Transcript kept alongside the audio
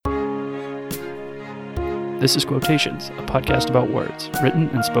This is Quotations, a podcast about words, written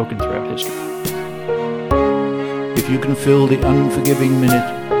and spoken throughout history. If you can fill the unforgiving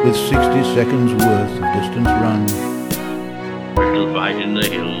minute with 60 seconds worth of distance run, we shall fight in the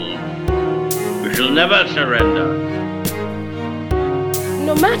hills. We shall never surrender.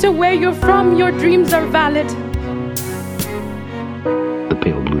 No matter where you're from, your dreams are valid. The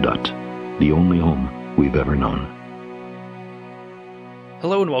Pale Blue Dot, the only home we've ever known.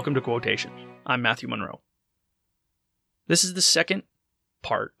 Hello and welcome to Quotations. I'm Matthew Monroe. This is the second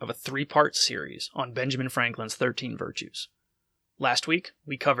part of a three-part series on Benjamin Franklin's 13 Virtues. Last week,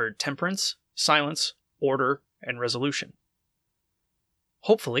 we covered temperance, silence, order, and resolution.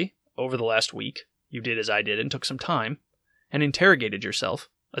 Hopefully, over the last week, you did as I did and took some time and interrogated yourself,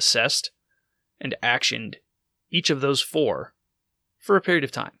 assessed, and actioned each of those four for a period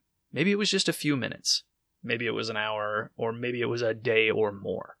of time. Maybe it was just a few minutes. Maybe it was an hour, or maybe it was a day or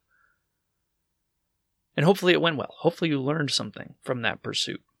more. And hopefully it went well. Hopefully you learned something from that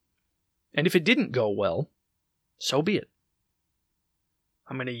pursuit. And if it didn't go well, so be it.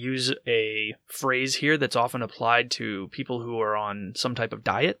 I'm going to use a phrase here that's often applied to people who are on some type of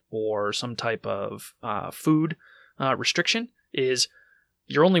diet or some type of food restriction, is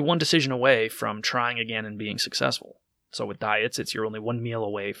you're only one decision away from trying again and being successful. So with diets, it's you're only one meal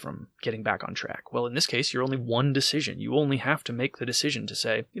away from getting back on track. Well, in this case, you're only one decision. You only have to make the decision to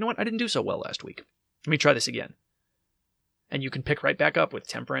say, you know what, I didn't do so well last week. Let me try this again. And you can pick right back up with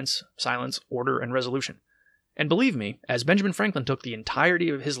temperance, silence, order, and resolution. And believe me, as Benjamin Franklin took the entirety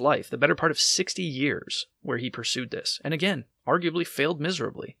of his life, the better part of 60 years where he pursued this, and again, arguably failed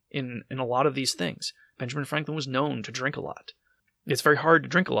miserably in a lot of these things. Benjamin Franklin was known to drink a lot. It's very hard to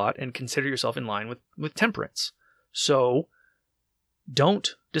drink a lot and consider yourself in line with temperance. So,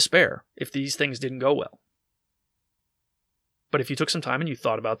 don't despair if these things didn't go well. But if you took some time and you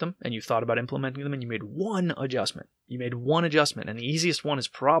thought about them, and you thought about implementing them, and you made one adjustment, and the easiest one is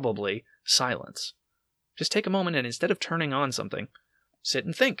probably silence. Just take a moment and instead of turning on something, sit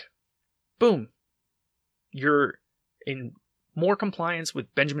and think. Boom. You're in more compliance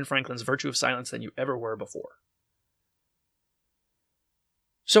with Benjamin Franklin's virtue of silence than you ever were before.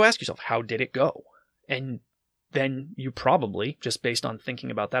 So ask yourself, how did it go? And then you probably, just based on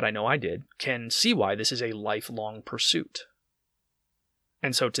thinking about that, I know I did, can see why this is a lifelong pursuit.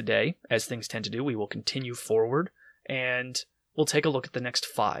 And so today, as things tend to do, we will continue forward and we'll take a look at the next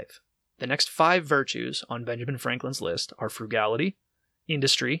five. The next five virtues on Benjamin Franklin's list are frugality,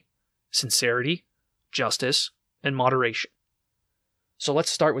 industry, sincerity, justice, and moderation. So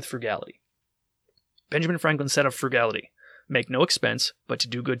let's start with frugality. Benjamin Franklin said of frugality, make no expense but to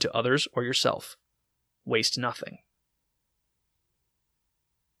do good to others or yourself. Waste nothing.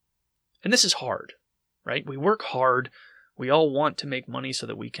 And this is hard, right? We work hard. We all want to make money so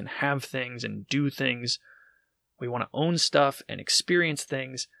that we can have things and do things. We want to own stuff and experience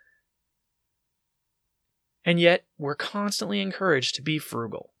things. And yet, we're constantly encouraged to be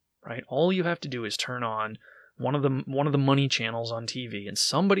frugal, right? All you have to do is turn on one of the money channels on TV, and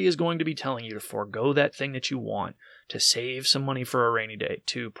somebody is going to be telling you to forego that thing that you want, to save some money for a rainy day,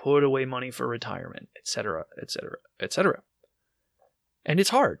 to put away money for retirement, etc., etc., etc. And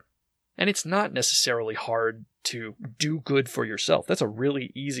it's hard. And it's not necessarily hard to do good for yourself. That's a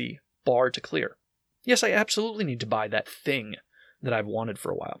really easy bar to clear. Yes, I absolutely need to buy that thing that I've wanted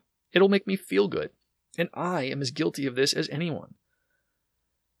for a while. It'll make me feel good. And I am as guilty of this as anyone.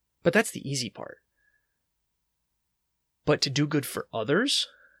 But that's the easy part. But to do good for others,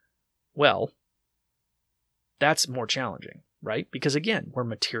 well, that's more challenging, right? Because again, we're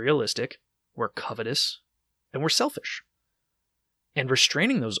materialistic, we're covetous, and we're selfish. And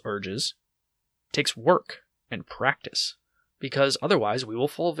restraining those urges takes work and practice, because otherwise we will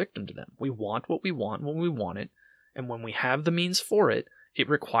fall victim to them. We want what we want when we want it, and when we have the means for it, it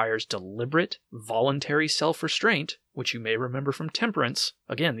requires deliberate, voluntary self-restraint, which you may remember from temperance.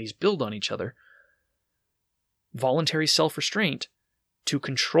 Again, these build on each other. Voluntary self-restraint to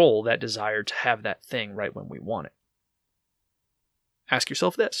control that desire to have that thing right when we want it. Ask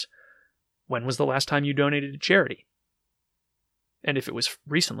yourself this. When was the last time you donated to charity? And if it was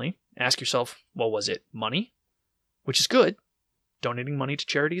recently, ask yourself, well, was it money? Which is good. Donating money to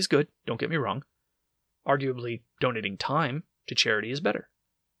charity is good, don't get me wrong. Arguably, donating time to charity is better.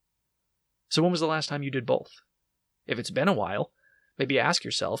 So when was the last time you did both? If it's been a while, maybe ask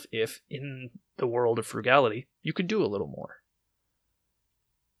yourself if, in the world of frugality, you could do a little more.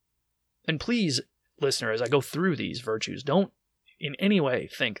 And please, listener, as I go through these virtues, don't in any way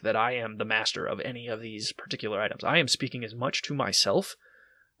think that I am the master of any of these particular items. I am speaking as much to myself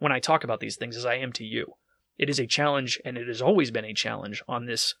when I talk about these things as I am to you. It is a challenge, and it has always been a challenge on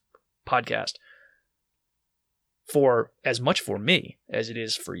this podcast, for as much for me as it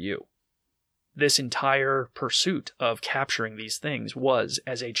is for you. This entire pursuit of capturing these things was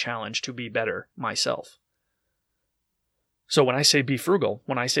as a challenge to be better myself. So when I say be frugal,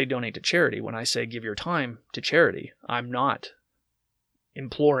 when I say donate to charity, when I say give your time to charity, I'm not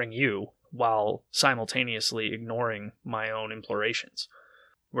imploring you while simultaneously ignoring my own implorations.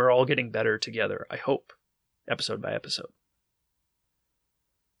 We're all getting better together, I hope, episode by episode.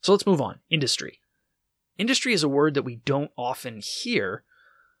 So let's move on. Industry. Industry is a word that we don't often hear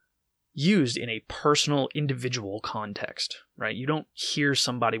used in a personal, individual context, right? You don't hear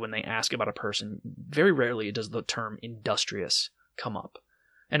somebody when they ask about a person. Very rarely does the term industrious come up.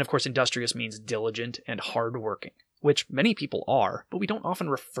 And of course, industrious means diligent and hardworking, which many people are, but we don't often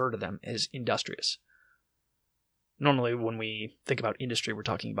refer to them as industrious. Normally, when we think about industry, we're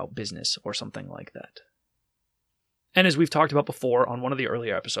talking about business or something like that. And as we've talked about before on one of the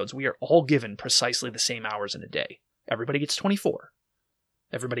earlier episodes, we are all given precisely the same hours in a day. Everybody gets 24.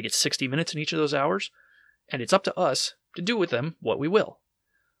 Everybody gets 60 minutes in each of those hours, and it's up to us to do with them what we will.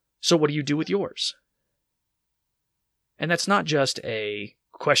 So what do you do with yours? And that's not just a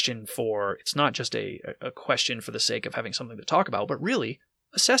question for, it's not just a question for the sake of having something to talk about, but really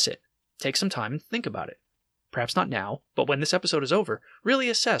assess it. Take some time and think about it. Perhaps not now, but when this episode is over, really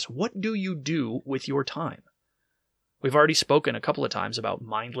assess, what do you do with your time? We've already spoken a couple of times about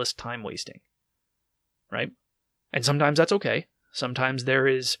mindless time wasting, right? And sometimes that's okay. Sometimes there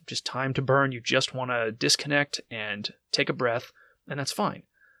is just time to burn. You just want to disconnect and take a breath, and that's fine.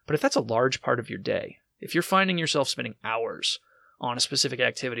 But if that's a large part of your day, if you're finding yourself spending hours on a specific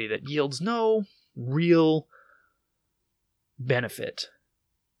activity that yields no real benefit,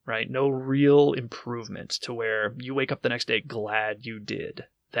 right? No real improvement to where you wake up the next day glad you did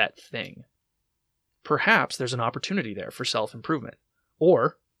that thing, perhaps there's an opportunity there for self-improvement.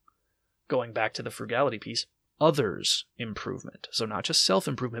 Or, going back to the frugality piece, others' improvement. So not just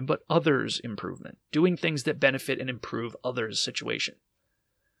self-improvement, but others' improvement. Doing things that benefit and improve others' situation.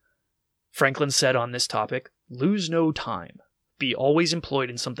 Franklin said on this topic, lose no time. Be always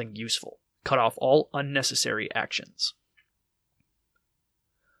employed in something useful. Cut off all unnecessary actions.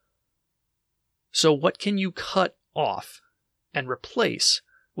 So what can you cut off and replace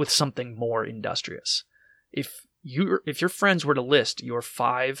with something more industrious? If your friends were to list your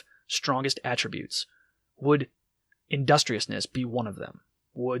 5 strongest attributes, would industriousness be one of them?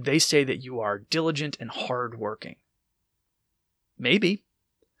 Would they say that you are diligent and hardworking? Maybe.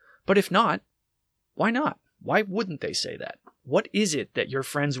 But if not, why not? Why wouldn't they say that? What is it that your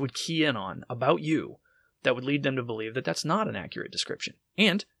friends would key in on about you that would lead them to believe that that's not an accurate description?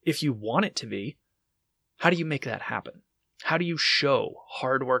 And if you want it to be, how do you make that happen? How do you show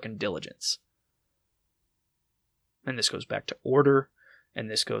hard work and diligence? And this goes back to order, and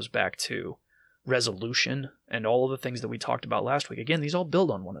this goes back to resolution, and all of the things that we talked about last week. Again, these all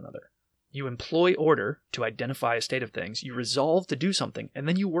build on one another. You employ order to identify a state of things, you resolve to do something, and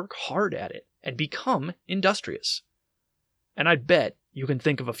then you work hard at it and become industrious. And I bet you can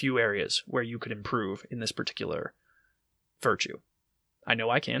think of a few areas where you could improve in this particular virtue. I know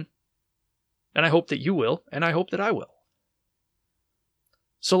I can. And I hope that you will, and I hope that I will.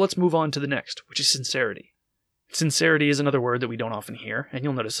 So let's move on to the next, which is sincerity. Sincerity is another word that we don't often hear, and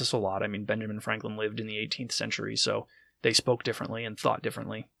you'll notice this a lot. I mean, Benjamin Franklin lived in the 18th century, so they spoke differently and thought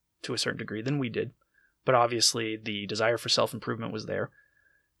differently to a certain degree than we did. But obviously, the desire for self-improvement was there.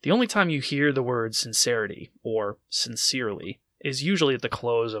 The only time you hear the word sincerity, or sincerely, is usually at the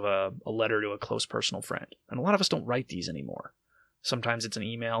close of a letter to a close personal friend. And a lot of us don't write these anymore. Sometimes it's an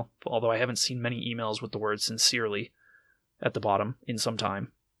email, although I haven't seen many emails with the word sincerely at the bottom in some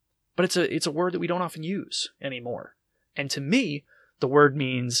time. But it's a word that we don't often use anymore. And to me, the word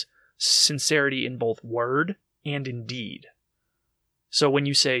means sincerity in both word and in deed. So when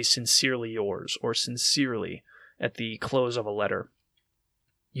you say sincerely yours or sincerely at the close of a letter,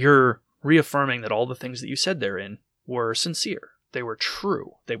 you're reaffirming that all the things that you said therein were sincere. They were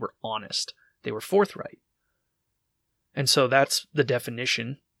true. They were honest. They were forthright. And so that's the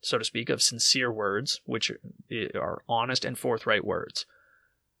definition, so to speak, of sincere words, which are honest and forthright words.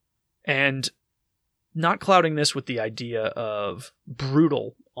 And not clouding this with the idea of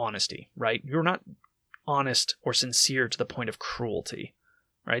brutal honesty, right? You're not honest or sincere to the point of cruelty,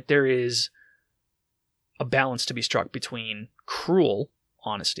 right? There is a balance to be struck between cruel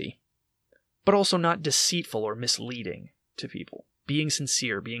honesty, but also not deceitful or misleading to people. Being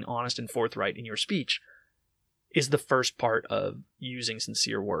sincere, being honest and forthright in your speech is the first part of using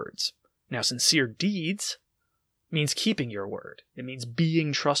sincere words. Now, sincere deeds means keeping your word. It means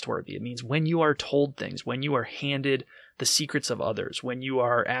being trustworthy. It means when you are told things, when you are handed the secrets of others, when you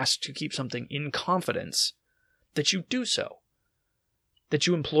are asked to keep something in confidence, that you do so, that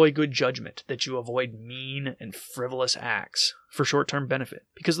you employ good judgment, that you avoid mean and frivolous acts for short-term benefit,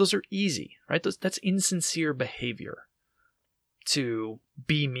 because those are easy, right? That's insincere behavior, to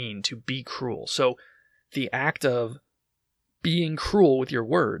be mean, to be cruel. So the act of being cruel with your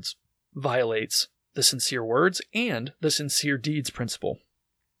words violates the sincere words and the sincere deeds principle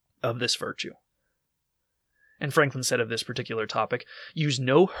of this virtue. And Franklin said of this particular topic, use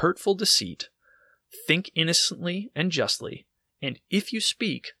no hurtful deceit, think innocently and justly, and if you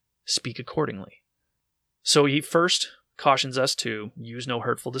speak, speak accordingly. So he first cautions us to use no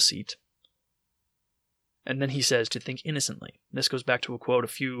hurtful deceit. And then he says to think innocently. This goes back to a quote a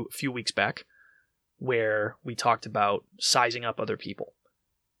few weeks back where we talked about sizing up other people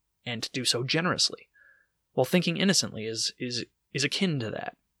and to do so generously. Well, thinking innocently is akin to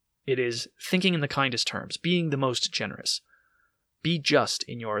that. It is thinking in the kindest terms, being the most generous. Be just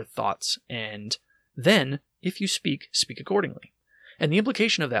in your thoughts, and then, if you speak, speak accordingly. And the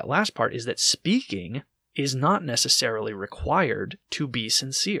implication of that last part is that speaking is not necessarily required to be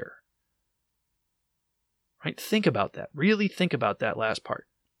sincere. Right? Think about that. Really think about that last part.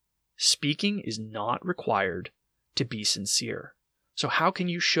 Speaking is not required to be sincere. So how can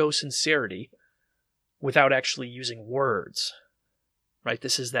you show sincerity without actually using words? Right?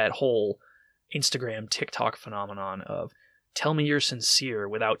 This is that whole Instagram, TikTok phenomenon of tell me you're sincere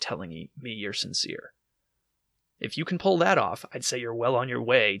without telling me you're sincere. If you can pull that off, I'd say you're well on your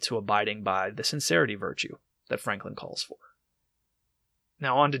way to abiding by the sincerity virtue that Franklin calls for.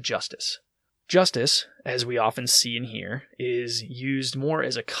 Now on to justice. Justice, as we often see and hear, is used more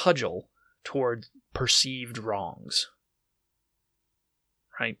as a cudgel toward perceived wrongs.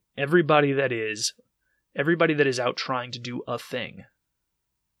 Right? Everybody that is out trying to do a thing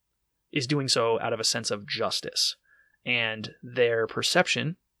is doing so out of a sense of justice. And their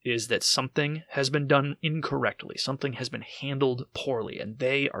perception is that something has been done incorrectly, something has been handled poorly, and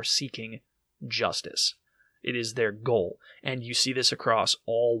they are seeking justice. It is their goal. And you see this across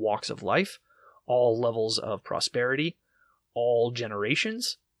all walks of life, all levels of prosperity, all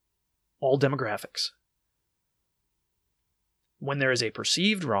generations, all demographics. When there is a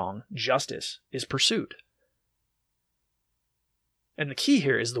perceived wrong, justice is pursued. And the key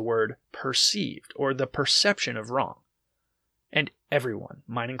here is the word perceived, or the perception of wrong. And everyone,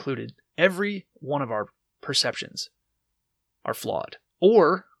 mine included, every one of our perceptions are flawed.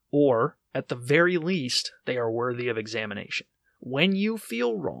 Or at the very least, they are worthy of examination. When you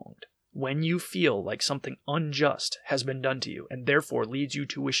feel wronged, when you feel like something unjust has been done to you, and therefore leads you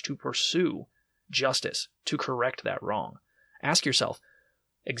to wish to pursue justice to correct that wrong, ask yourself,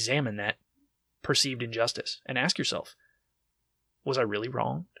 examine that perceived injustice, and ask yourself, was I really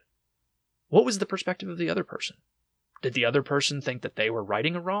wronged? What was the perspective of the other person? Did the other person think that they were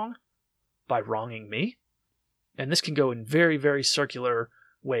righting a wrong by wronging me? And this can go in very, very circular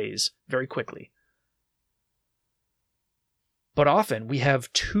ways very quickly. But often we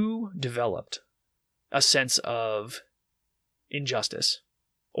have too developed a sense of injustice,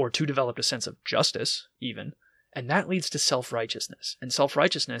 or too developed a sense of justice even, and that leads to self-righteousness. And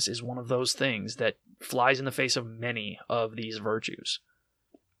self-righteousness is one of those things that flies in the face of many of these virtues.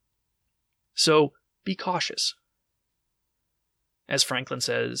 So be cautious. As Franklin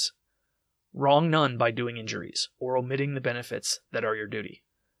says, wrong none by doing injuries or omitting the benefits that are your duty.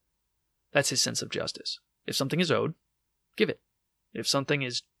 That's his sense of justice. If something is owed, give it. If something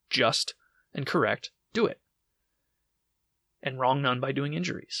is just and correct, do it. And wrong none by doing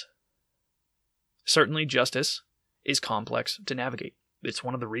injuries. Certainly, justice is complex to navigate. It's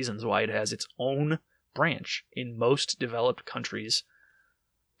one of the reasons why it has its own branch in most developed countries'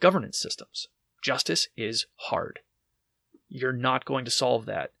 governance systems. Justice is hard. You're not going to solve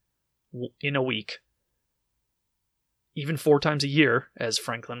that in a week, even 4 times a year, as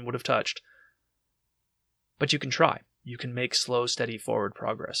Franklin would have touched. But you can try. You can make slow, steady forward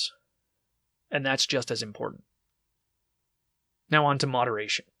progress. And that's just as important. Now on to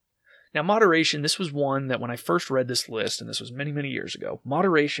moderation. Now moderation, this was one that when I first read this list, and this was many, many years ago,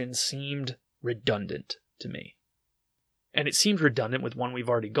 moderation seemed redundant to me. And it seemed redundant with one we've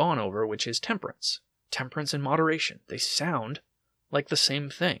already gone over, which is temperance. Temperance and moderation. They sound like the same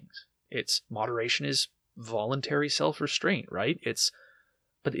things. Moderation is voluntary self-restraint, right?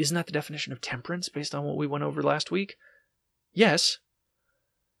 But isn't that the definition of temperance based on what we went over last week? Yes.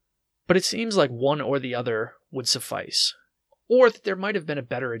 But it seems like one or the other would suffice. Or that there might have been a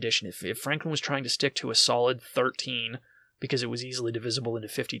better addition. If Franklin was trying to stick to a solid 13 because it was easily divisible into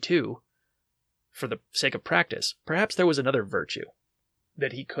 52 for the sake of practice, perhaps there was another virtue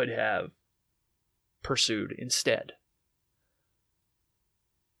that he could have pursued instead.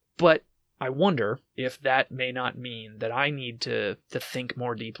 But I wonder if that may not mean that I need to think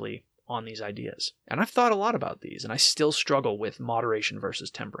more deeply on these ideas. And I've thought a lot about these, and I still struggle with moderation versus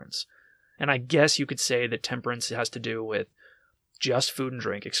temperance. And I guess you could say that temperance has to do with just food and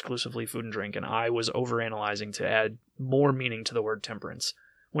drink, exclusively food and drink, and I was overanalyzing to add more meaning to the word temperance,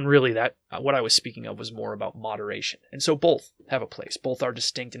 when really that what I was speaking of was more about moderation. And so both have a place. Both are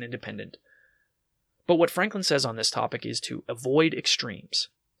distinct and independent. But what Franklin says on this topic is to avoid extremes.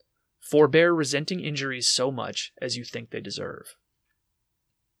 Forbear resenting injuries so much as you think they deserve.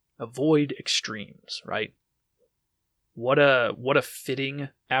 Avoid extremes, right? What a fitting,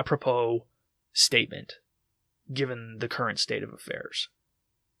 apropos statement, given the current state of affairs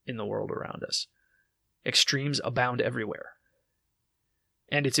in the world around us. Extremes abound everywhere.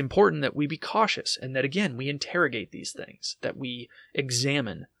 And it's important that we be cautious and that, again, we interrogate these things, that we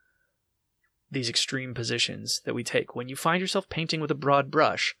examine these extreme positions that we take. When you find yourself painting with a broad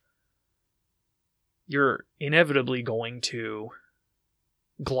brush, you're inevitably going to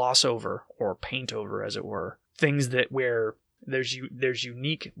gloss over, or paint over, as it were, things that where there's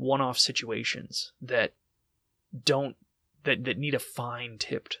unique one-off situations that need a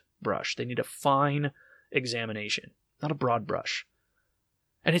fine-tipped brush. They need a fine examination, not a broad brush.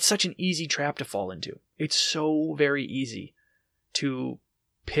 And it's such an easy trap to fall into. It's so very easy to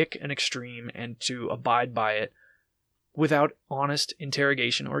pick an extreme and to abide by it without honest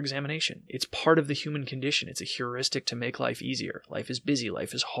interrogation or examination. It's part of the human condition. It's a heuristic to make life easier. Life is busy.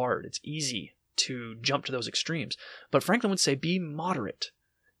 Life is hard. It's easy to jump to those extremes. But Franklin would say, be moderate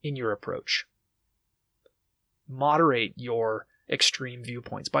in your approach. Moderate your extreme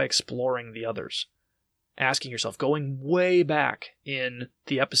viewpoints by exploring the others. Asking yourself, going way back in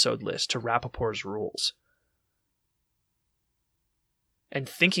the episode list to Rappaport's rules, and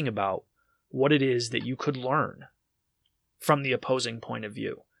thinking about what it is that you could learn from the opposing point of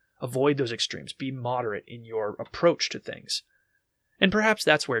view. Avoid those extremes. Be moderate in your approach to things. And perhaps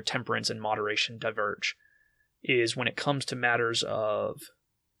that's where temperance and moderation diverge, is when it comes to matters of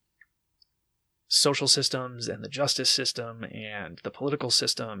social systems and the justice system and the political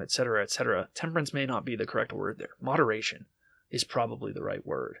system, etc., etc. Temperance may not be the correct word there. Moderation is probably the right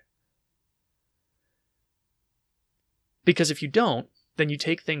word. Because if you don't, then you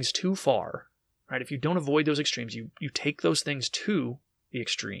take things too far, right? If you don't avoid those extremes, you take those things to the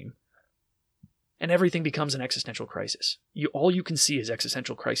extreme, and everything becomes an existential crisis. All you can see is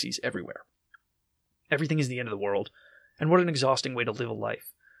existential crises everywhere. Everything is the end of the world, and what an exhausting way to live a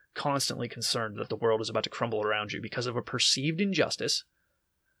life, constantly concerned that the world is about to crumble around you because of a perceived injustice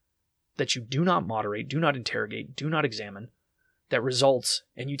that you do not moderate, do not interrogate, do not examine, that results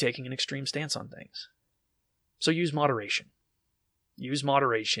in you taking an extreme stance on things. So use moderation. Use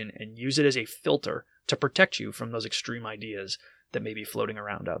moderation and use it as a filter to protect you from those extreme ideas that may be floating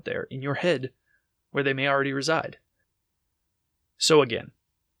around out there in your head where they may already reside. So again,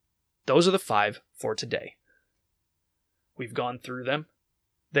 those are the 5 for today. We've gone through them.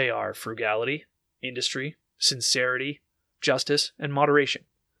 They are frugality, industry, sincerity, justice, and moderation.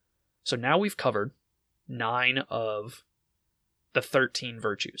 So now we've covered 9 of the 13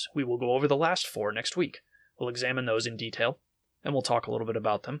 virtues. We will go over the last 4 next week. We'll examine those in detail, and we'll talk a little bit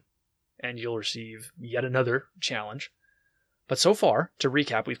about them, and you'll receive yet another challenge. But so far, to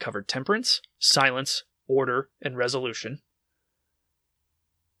recap, we've covered temperance, silence, order, and resolution.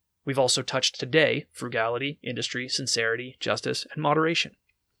 We've also touched today frugality, industry, sincerity, justice, and moderation.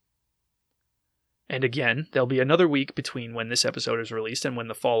 And again, there'll be another week between when this episode is released and when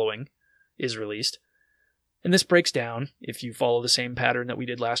the following is released. And this breaks down, if you follow the same pattern that we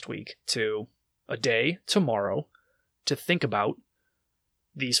did last week, to a day tomorrow to think about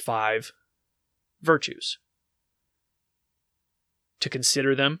these 5 virtues. To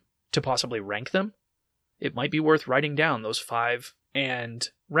consider them, to possibly rank them. It might be worth writing down those 5 and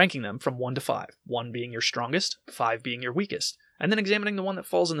ranking them from 1 to 5. 1 being your strongest, 5 being your weakest. And then examining the one that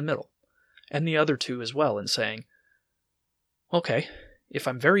falls in the middle. And the other 2 as well, and saying, okay, if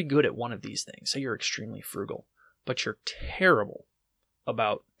I'm very good at one of these things, say you're extremely frugal, but you're terrible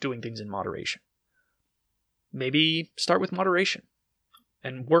about doing things in moderation, maybe start with moderation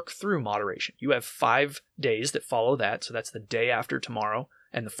and work through moderation. You have 5 days that follow that, so that's the day after tomorrow,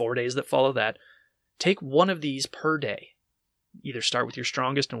 and the 4 days that follow that. Take one of these per day. Either start with your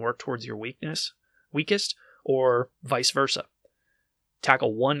strongest and work towards your weakest, or vice versa.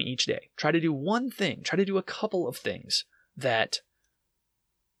 Tackle 1 each day. Try to do one thing. Try to do a couple of things that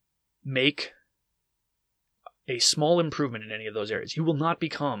make a small improvement in any of those areas. You will not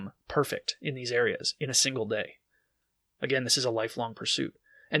become perfect in these areas in a single day. Again, this is a lifelong pursuit.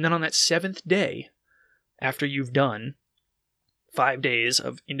 And then on that 7th day, after you've done 5 days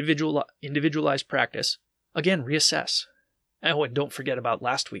of individualized practice, again, reassess. Oh, and don't forget about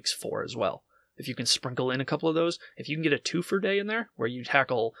last week's 4 as well. If you can sprinkle in a couple of those, if you can get a 2 day in there where you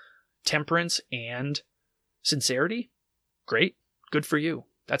tackle temperance and sincerity, great. Good for you.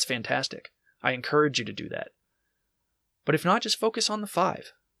 That's fantastic. I encourage you to do that. But if not, just focus on the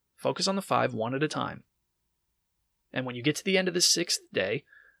 5. Focus on the 5 one at a time. And when you get to the end of the 6th day,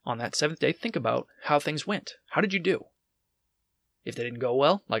 on that 7th day, think about how things went. How did you do? If they didn't go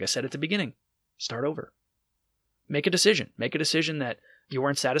well, like I said at the beginning, start over. Make a decision. Make a decision that you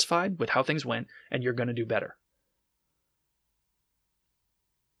weren't satisfied with how things went and you're going to do better.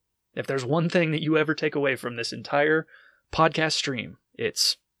 If there's one thing that you ever take away from this entire podcast stream,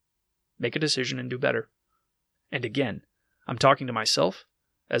 it's make a decision and do better. And again, I'm talking to myself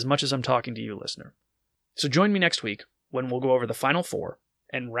as much as I'm talking to you, listener. So join me next week when we'll go over the final 4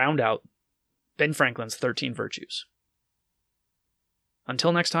 and round out Ben Franklin's 13 virtues.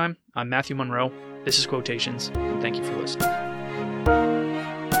 Until next time, I'm Matthew Monroe. This is Quotations, and thank you for listening.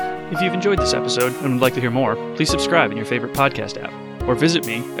 If you've enjoyed this episode and would like to hear more, please subscribe in your favorite podcast app, or visit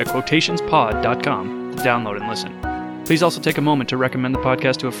me at quotationspod.com to download and listen. Please also take a moment to recommend the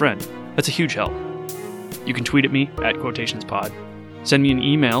podcast to a friend. That's a huge help. You can tweet at me at quotationspod, send me an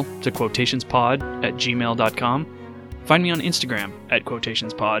email to quotationspod@gmail.com, find me on Instagram at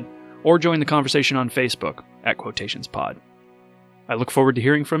quotationspod, or join the conversation on Facebook at quotationspod. I look forward to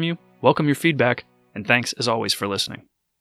hearing from you, welcome your feedback, and thanks as always for listening.